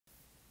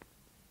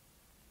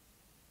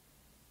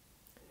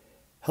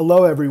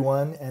Hello,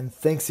 everyone, and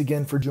thanks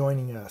again for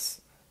joining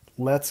us.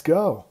 Let's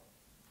go.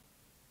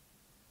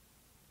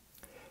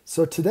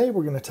 So today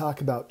we're going to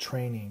talk about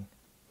training.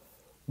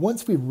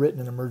 Once we've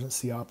written an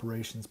emergency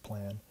operations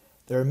plan,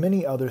 there are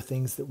many other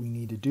things that we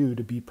need to do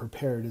to be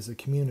prepared as a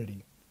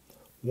community.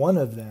 One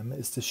of them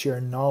is to share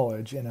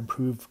knowledge and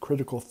improve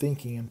critical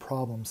thinking and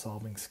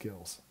problem-solving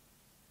skills.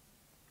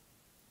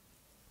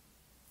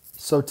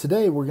 So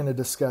today we're going to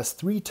discuss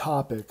 3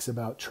 topics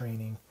about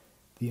training: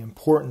 the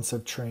importance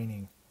of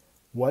training,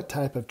 what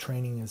type of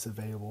training is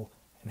available,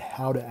 and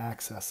how to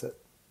access it.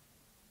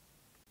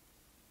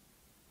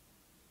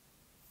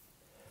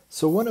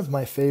 So one of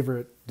my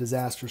favorite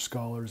disaster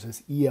scholars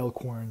is E.L.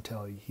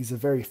 Quarantelli. He's a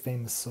very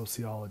famous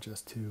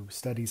sociologist who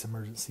studies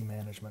emergency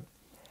management.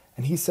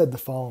 And he said the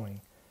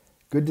following: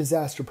 good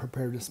disaster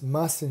preparedness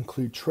must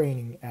include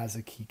training as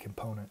a key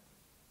component.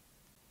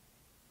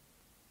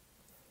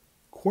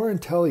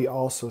 Quarantelli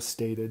also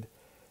stated,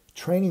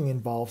 training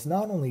involves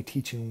not only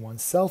teaching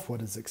oneself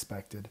what is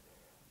expected,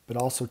 but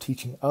also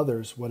teaching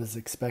others what is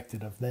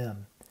expected of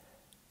them.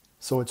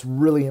 So it's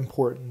really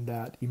important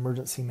that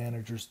emergency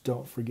managers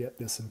don't forget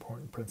this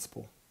important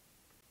principle.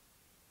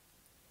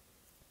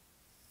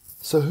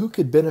 So who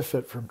could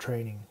benefit from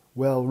training?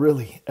 Well,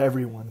 really,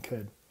 everyone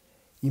could.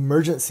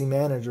 Emergency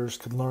managers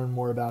could learn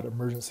more about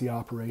emergency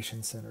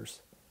operation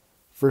centers.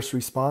 First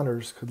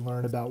responders could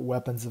learn about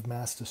weapons of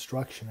mass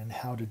destruction and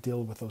how to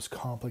deal with those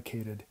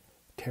complicated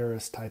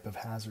terrorist type of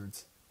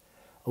hazards.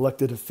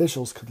 Elected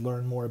officials could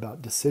learn more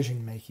about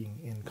decision-making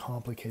in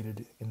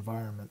complicated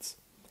environments.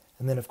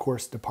 And then, of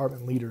course,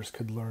 department leaders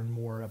could learn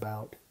more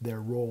about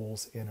their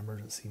roles in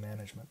emergency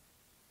management.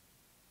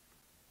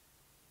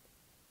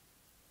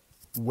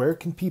 Where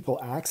can people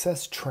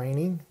access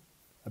training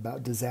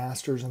about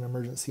disasters and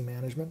emergency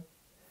management?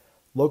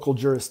 Local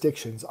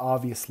jurisdictions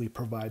obviously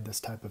provide this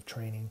type of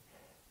training.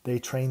 They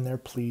train their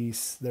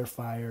police, their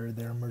fire,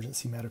 their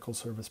emergency medical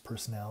service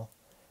personnel.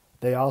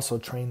 They also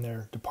train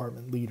their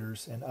department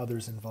leaders and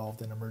others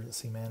involved in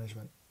emergency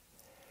management.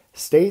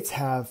 States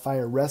have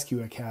fire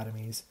rescue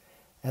academies,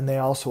 and they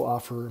also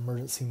offer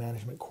emergency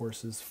management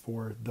courses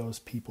for those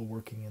people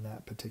working in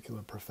that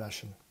particular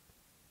profession.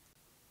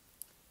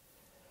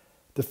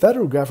 The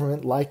federal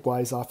government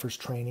likewise offers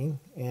training,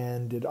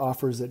 and it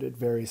offers it at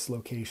various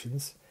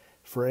locations.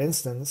 For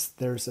instance,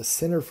 there's a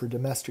Center for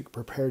Domestic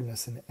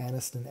Preparedness in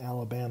Anniston,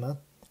 Alabama,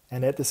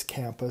 and at this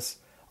campus,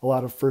 a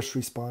lot of first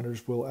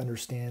responders will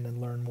understand and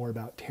learn more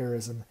about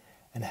terrorism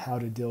and how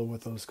to deal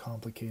with those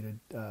complicated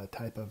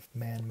type of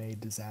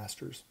man-made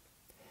disasters.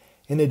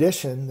 In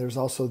addition, there's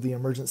also the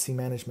Emergency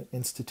Management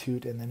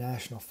Institute and the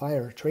National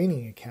Fire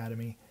Training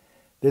Academy.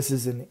 This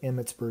is in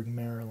Emmitsburg,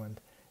 Maryland.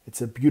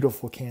 It's a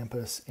beautiful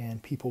campus,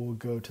 and people will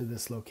go to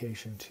this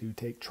location to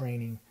take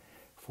training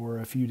for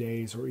a few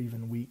days or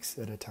even weeks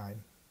at a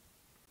time.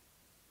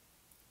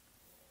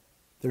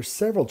 There's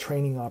several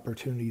training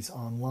opportunities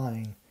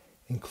online,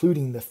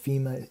 including the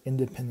FEMA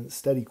independent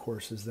study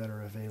courses that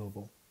are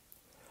available.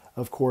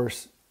 Of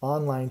course,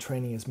 online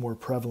training is more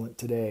prevalent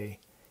today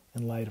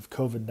in light of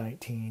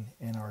COVID-19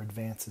 and our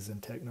advances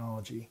in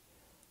technology,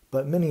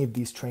 but many of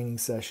these training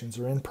sessions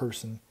are in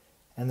person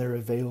and they're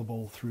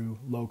available through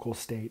local,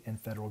 state, and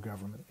federal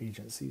government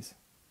agencies.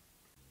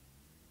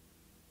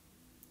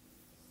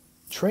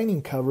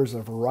 Training covers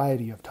a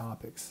variety of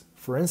topics.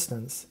 For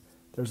instance,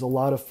 there's a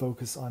lot of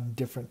focus on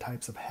different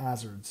types of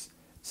hazards,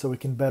 so we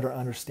can better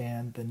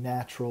understand the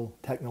natural,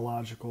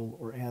 technological,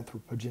 or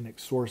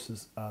anthropogenic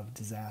sources of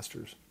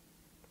disasters.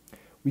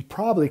 We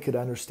probably could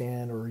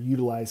understand or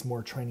utilize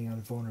more training on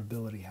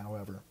vulnerability,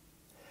 however.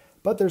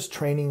 But there's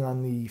training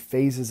on the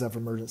phases of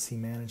emergency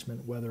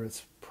management, whether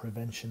it's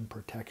prevention,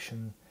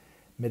 protection,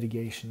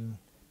 mitigation,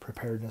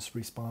 preparedness,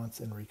 response,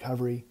 and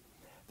recovery.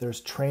 There's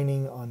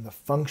training on the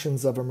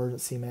functions of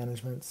emergency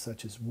management,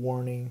 such as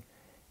warning,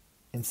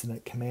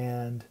 incident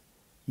command,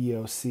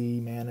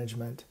 EOC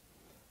management.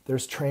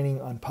 There's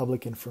training on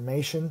public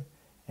information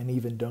and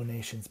even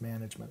donations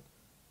management.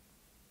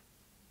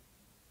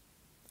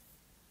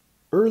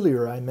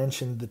 Earlier, I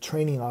mentioned the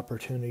training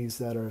opportunities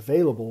that are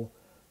available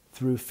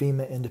through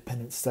FEMA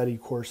independent study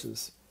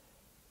courses.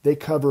 They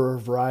cover a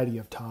variety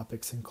of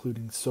topics,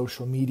 including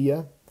social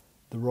media,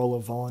 the role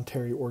of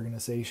voluntary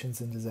organizations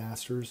in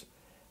disasters,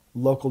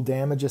 local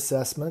damage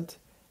assessment,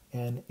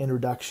 and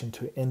introduction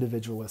to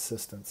individual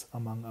assistance,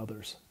 among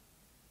others.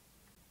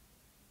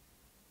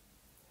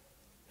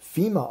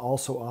 FEMA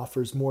also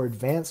offers more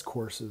advanced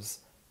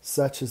courses,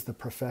 such as the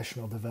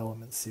Professional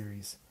Development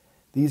Series.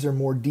 These are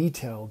more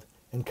detailed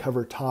and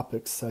cover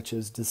topics such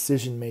as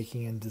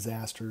decision-making in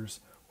disasters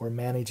or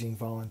managing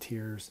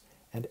volunteers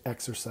and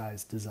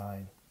exercise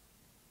design.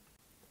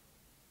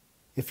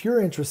 If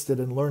you're interested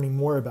in learning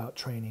more about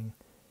training,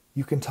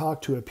 you can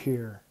talk to a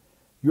peer.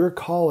 Your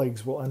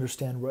colleagues will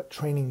understand what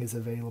training is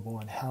available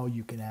and how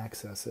you can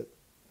access it.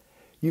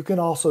 You can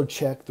also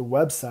check the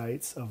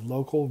websites of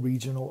local,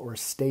 regional, or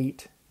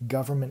state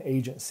government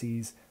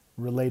agencies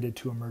related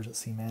to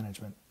emergency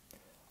management,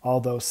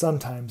 although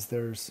sometimes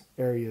there's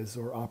areas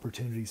or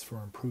opportunities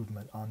for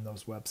improvement on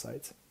those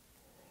websites.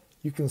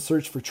 You can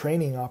search for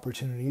training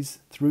opportunities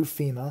through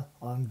FEMA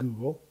on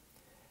Google,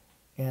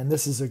 and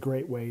this is a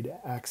great way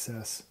to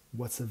access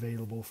what's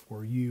available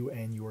for you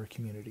and your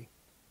community.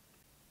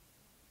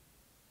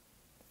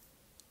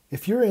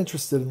 If you're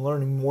interested in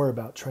learning more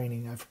about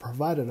training, I've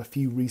provided a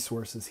few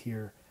resources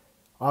here.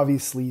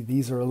 Obviously,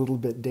 these are a little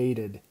bit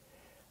dated,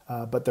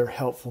 but they're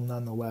helpful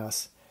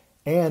nonetheless.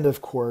 And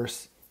of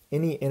course,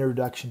 any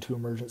Introduction to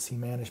Emergency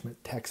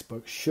Management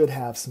textbook should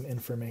have some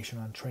information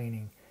on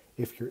training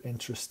if you're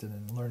interested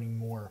in learning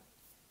more.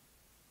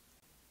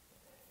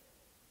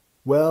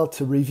 Well,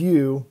 to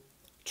review,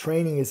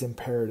 training is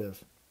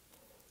imperative.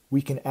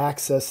 We can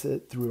access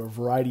it through a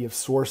variety of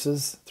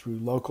sources, through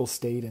local,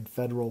 state, and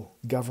federal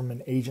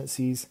government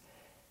agencies.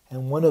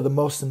 And one of the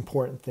most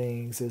important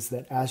things is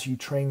that as you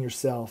train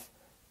yourself,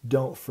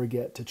 don't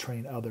forget to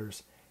train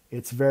others.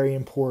 It's very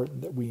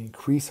important that we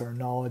increase our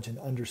knowledge and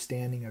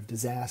understanding of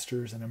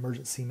disasters and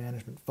emergency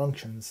management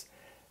functions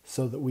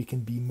so that we can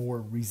be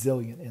more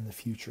resilient in the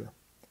future.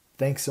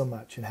 Thanks so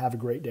much and have a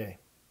great day.